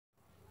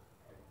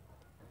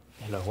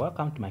Hello,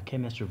 welcome to my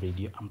chemistry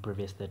video. I'm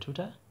Previous the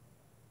Tutor.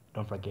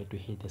 Don't forget to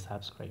hit the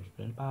subscribe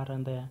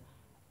button there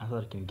and so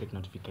that you can get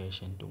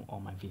notification to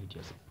all my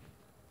videos.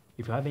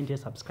 If you haven't yet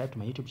subscribed to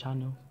my YouTube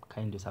channel,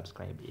 kindly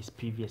subscribe. It's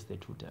Previous the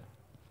Tutor.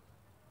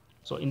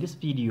 So in this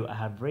video, I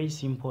have a very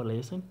simple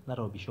lesson that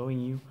I'll be showing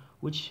you,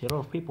 which a lot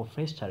of people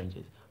face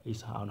challenges,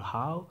 is on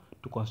how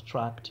to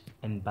construct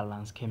and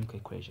balance chemical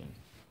equations.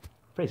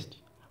 First,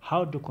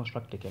 how to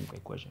construct a chemical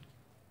equation.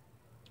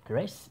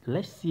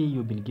 Let's say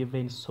you've been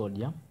given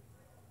sodium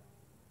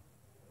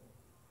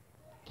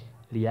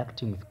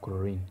reacting with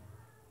chlorine.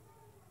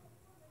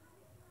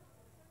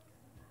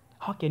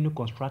 How can you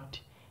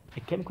construct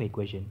a chemical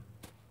equation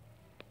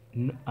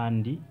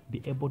and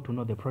be able to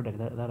know the product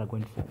that are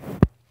going to form?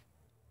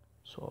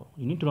 So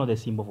you need to know the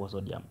symbol for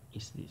sodium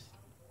is this.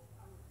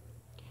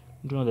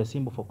 You need to know the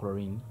symbol for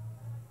chlorine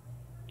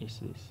is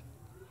this.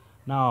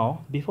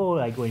 Now,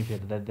 before I go into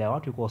that, there are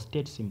what we call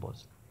state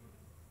symbols.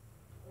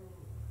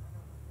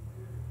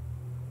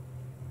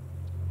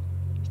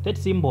 State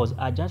symbols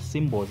are just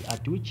symbols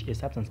at which a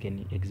substance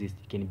can exist.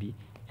 It can be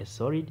a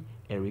solid,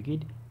 a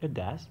liquid, a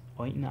gas,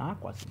 or in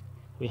aqueous.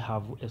 We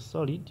have a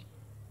solid,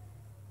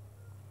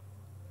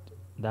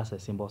 that's a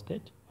symbol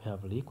state. We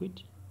have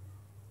liquid,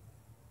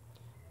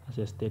 that's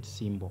a state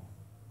symbol.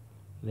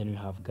 Then we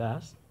have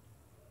gas,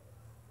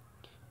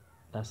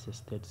 that's a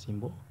state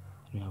symbol.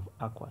 And we have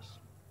aqueous.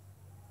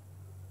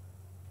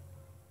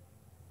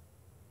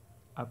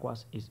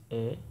 Aqueous is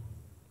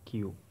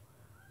AQ.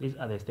 These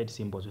are the state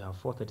symbols. We have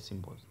 4 state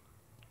symbols.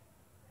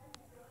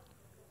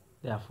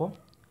 Therefore,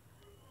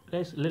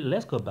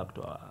 let's go back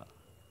to our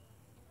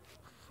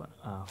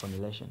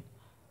formulation.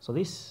 So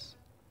this,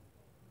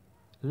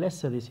 let's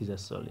say this is a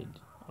solid,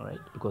 all right,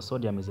 because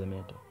sodium is a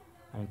metal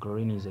and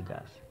chlorine is a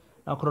gas.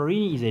 Now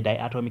chlorine is a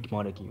diatomic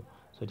molecule,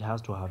 so it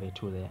has to have a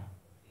 2 there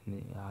in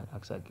the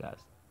oxide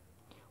gas.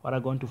 What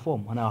are going to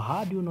form? Now,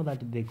 how do you know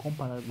that the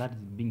compound that is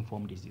being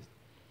formed is this?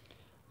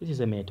 This is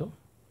a metal.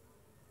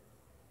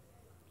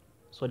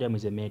 Sodium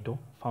is a metal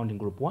found in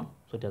group 1,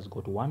 so it has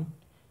got 1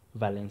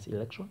 valence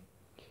electron,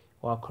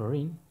 while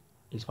chlorine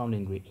is found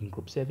in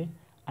group 7,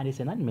 and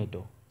it's a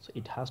non-metal, so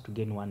it has to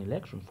gain 1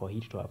 electron for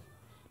it to have.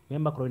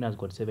 Remember, chlorine has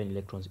got 7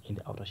 electrons in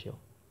the outer shell.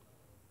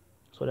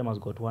 Sodium has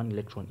got 1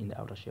 electron in the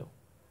outer shell.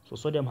 So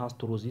sodium has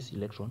to lose this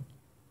electron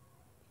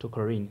to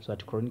chlorine, so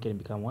that chlorine can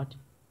become what?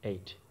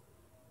 8.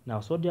 Now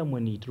sodium,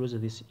 when it loses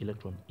this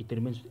electron, it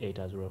remains with 8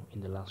 as well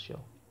in the last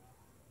shell.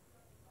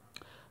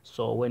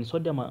 So when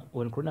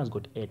chlorine has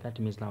got 8, that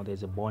means now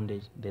there's a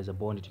bondage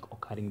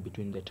occurring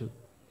between the two.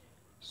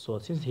 So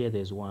since here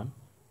there's 1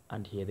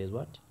 and here there's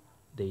what?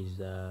 There's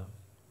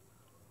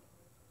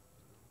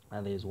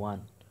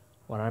 1.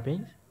 What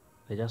happens?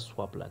 They just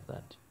swap like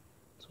that.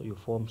 So you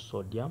form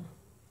sodium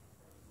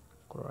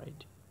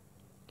chloride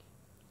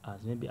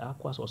as maybe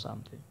aqueous or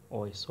something,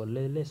 or a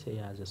solid, let's say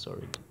as a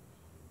solid.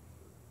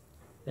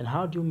 Then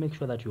how do you make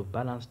sure that you've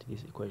balanced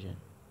this equation?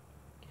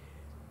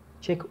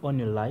 Check on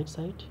your right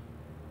side,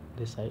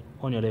 this side,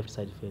 on your left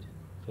side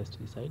first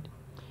this side,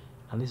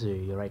 and this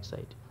is your right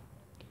side.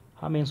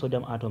 How many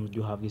sodium atoms do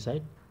you have this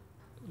side?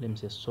 Let me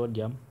say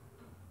sodium,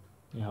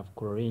 you have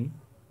chlorine,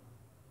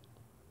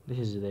 this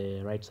is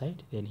the right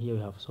side. Then here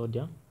we have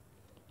sodium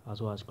as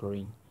well as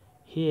chlorine.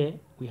 Here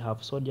we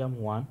have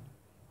sodium 1,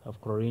 we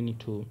have chlorine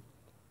 2.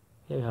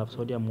 Here we have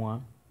sodium 1,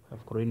 we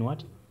have chlorine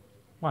what?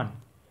 1.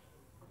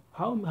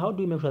 How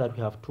do we make sure that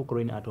we have 2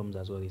 chlorine atoms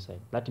as well this side?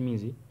 That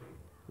means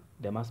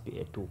there must be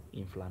a 2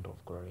 in front of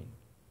chlorine,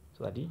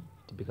 so that it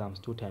becomes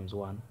 2 times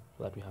 1,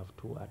 so that we have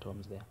 2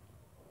 atoms there.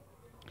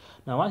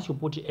 Now once you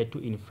put a 2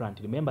 in front,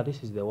 remember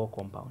this is the whole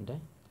compound,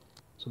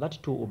 so that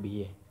 2 will be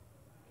here,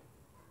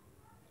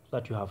 so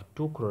that you have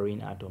 2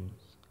 chlorine atoms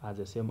as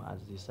the same as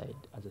this side,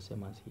 as the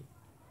same as here.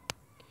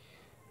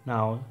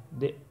 Now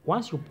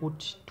once you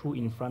put 2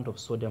 in front of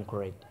sodium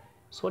chloride,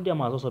 sodium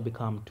has also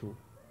become 2.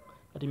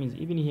 That means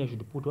even here you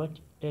should put what?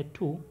 A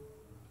 2,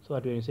 so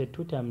that when you say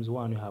 2 times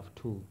 1 you have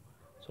 2.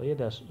 So here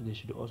there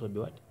should also be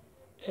what?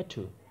 A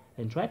 2.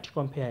 And try to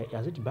compare,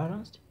 is it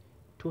balanced?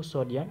 2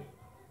 sodium,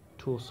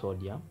 2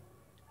 sodium,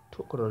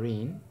 2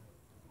 chlorine,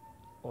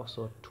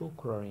 also 2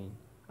 chlorine,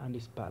 and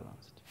it's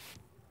balanced.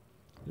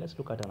 Let's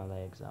look at another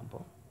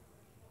example.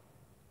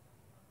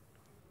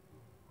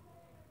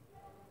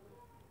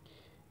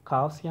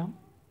 Calcium.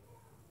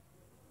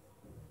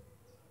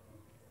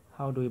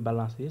 How do we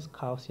balance this?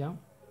 Calcium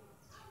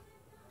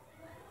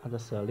as a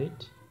solid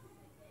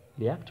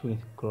react with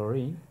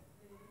chlorine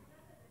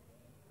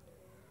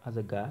as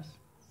a gas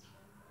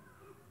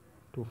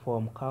to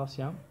form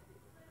calcium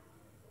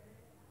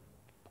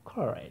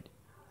chloride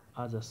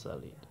as a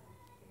solid.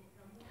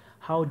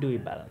 How do we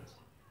balance?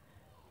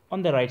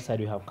 On the right side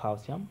we have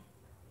calcium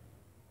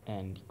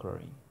and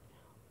chlorine.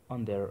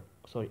 On the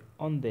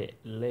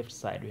left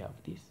side we have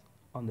this.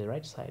 On the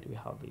right side we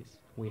have this.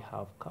 We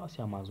have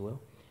calcium as well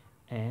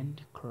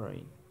and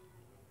chlorine.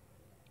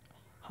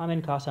 How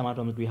many calcium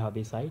atoms do we have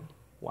this side?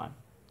 1.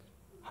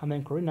 How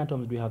many chlorine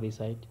atoms do we have this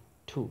side?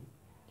 2.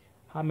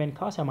 How many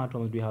calcium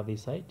atoms do we have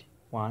this side?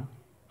 1.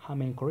 How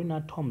many chlorine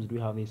atoms do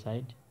we have this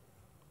side?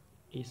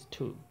 Is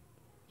 2.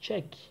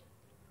 check,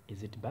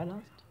 is it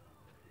balanced?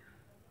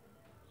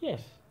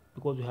 Yes,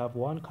 because we have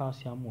one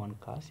calcium,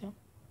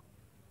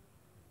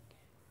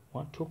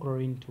 two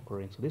chlorine,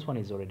 so this one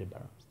is already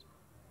balanced.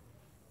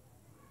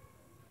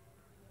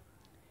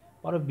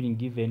 What have been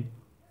given?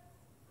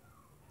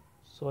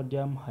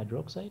 Sodium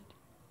hydroxide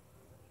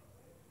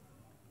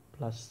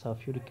plus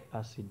sulfuric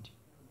acid.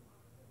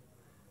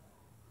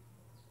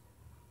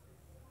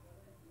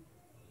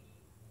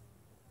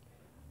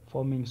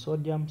 Forming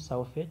sodium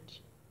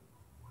sulfate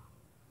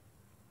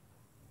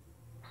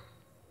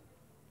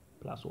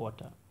plus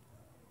water.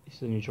 This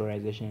is a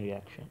neutralization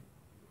reaction.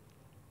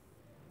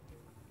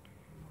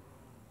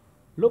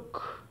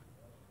 Look,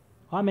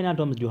 how many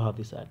atoms do you have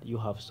this side? You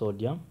have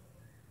sodium,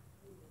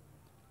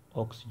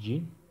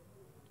 oxygen,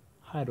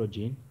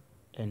 hydrogen,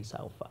 and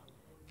sulfur.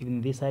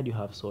 In this side you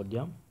have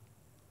sodium,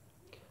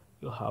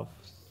 you have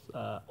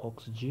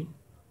oxygen, you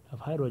have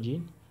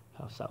hydrogen,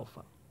 you have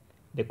sulfur.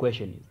 The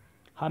question is,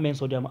 how many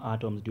sodium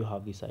atoms do you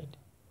have this side?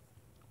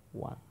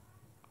 1.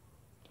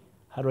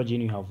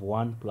 Hydrogen you have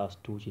 1 plus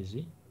 2, which is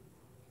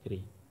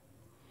 3.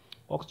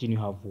 Oxygen you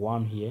have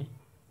 1 here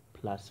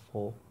plus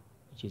 4,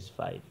 which is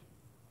 5.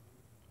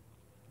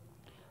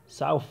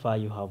 Sulfur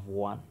you have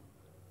 1.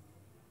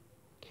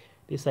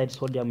 This side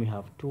sodium you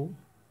have 2.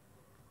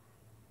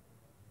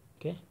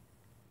 Okay.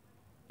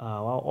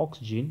 While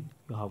oxygen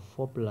you have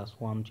 4 plus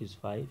 1, which is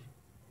 5.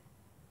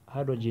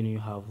 Hydrogen you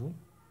have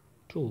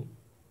 2. You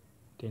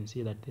can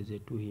see that there's a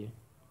 2 here.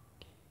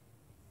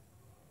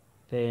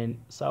 Then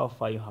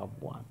sulfur you have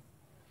 1.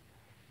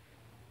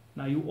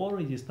 Now you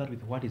always start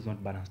with what is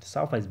not balanced.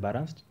 Sulfur is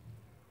balanced,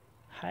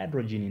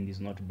 hydrogen is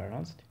not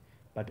balanced,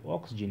 but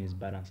oxygen is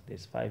balanced.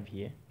 There's 5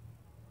 here.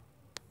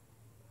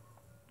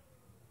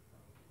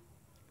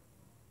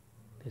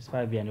 There's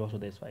 5 here and also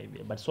there's 5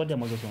 here. But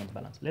sodium is also not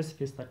balanced. Let's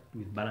first start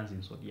with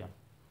balancing sodium.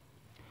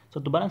 So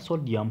to balance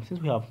sodium, since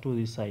we have 2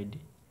 this side,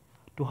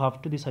 to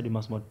have 2 this side, we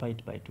must multiply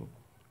it by 2.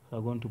 So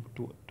we're going to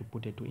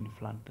put a 2 in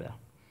front there.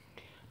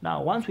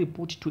 Now, once we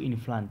put 2 in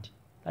front,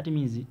 that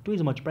means 2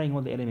 is multiplying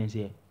all the elements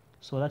here.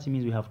 So that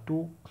means we have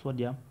 2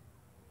 sodium,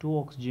 2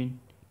 oxygen,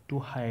 2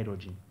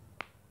 hydrogen.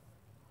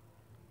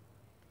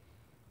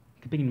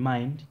 Keeping in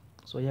mind,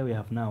 so here we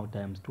have now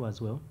times 2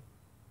 as well.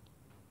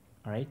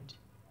 Alright.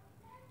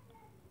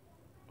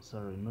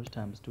 Sorry, not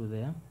times 2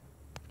 there.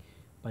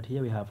 But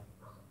here we have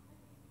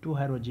 2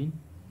 hydrogen,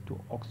 2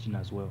 oxygen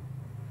as well.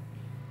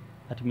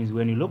 That means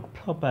when you look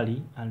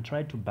properly and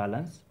try to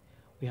balance,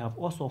 we have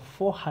also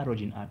 4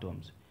 hydrogen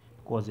atoms,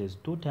 because there's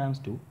 2 times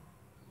 2,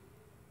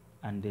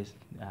 and there's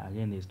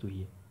again there's 2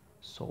 here.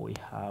 So we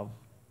have,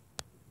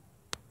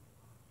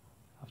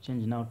 I've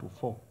changed now to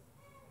 4,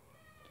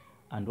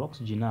 and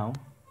oxygen now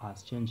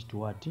has changed to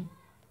what?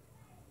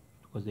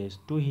 Because there's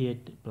 2 here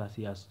plus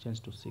he has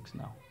changed to 6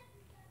 now.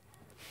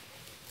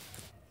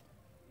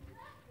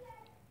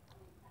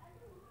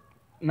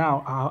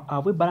 Now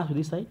have we balanced with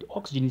this side?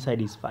 Oxygen this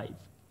side is 5.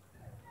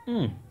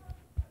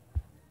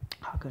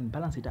 How can we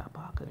balance it up?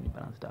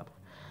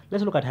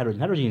 Let's look at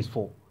hydrogen. Hydrogen is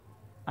 4,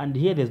 and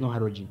here there's no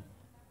hydrogen.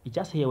 It's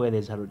just here where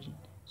there's hydrogen.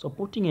 So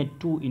putting a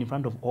 2 in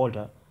front of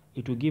order,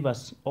 it will give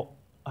us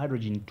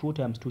hydrogen 2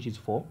 times 2, which is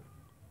 4.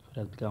 So it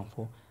has become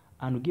 4.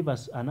 And will give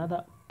us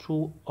another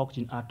 2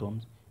 oxygen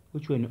atoms,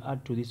 which when you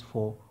add to this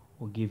 4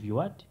 will give you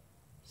what?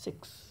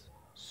 6.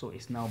 So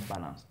it's now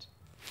balanced.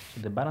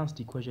 So the balanced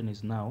equation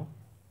is now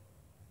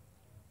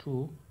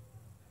 2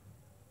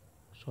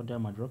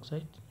 sodium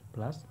hydroxide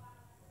plus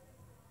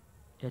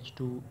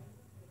H2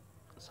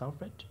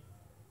 sulfate,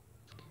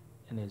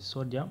 and then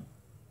sodium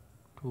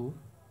 2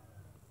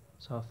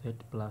 sulfate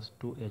plus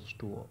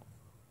 2H2O.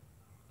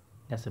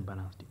 That's a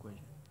balanced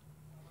equation.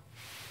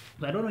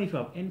 So I don't know if you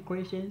have any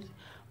questions,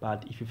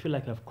 but if you feel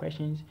like you have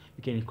questions,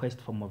 you can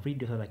request for more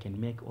videos that I can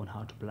make on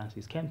how to balance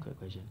this chemical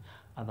equation.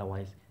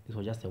 Otherwise, this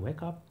was just a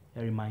wake up,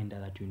 a reminder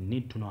that you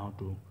need to know how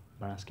to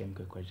balance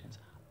chemical equations.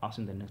 I'll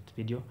see you in the next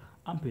video.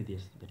 I'm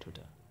Pithis, the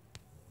tutor.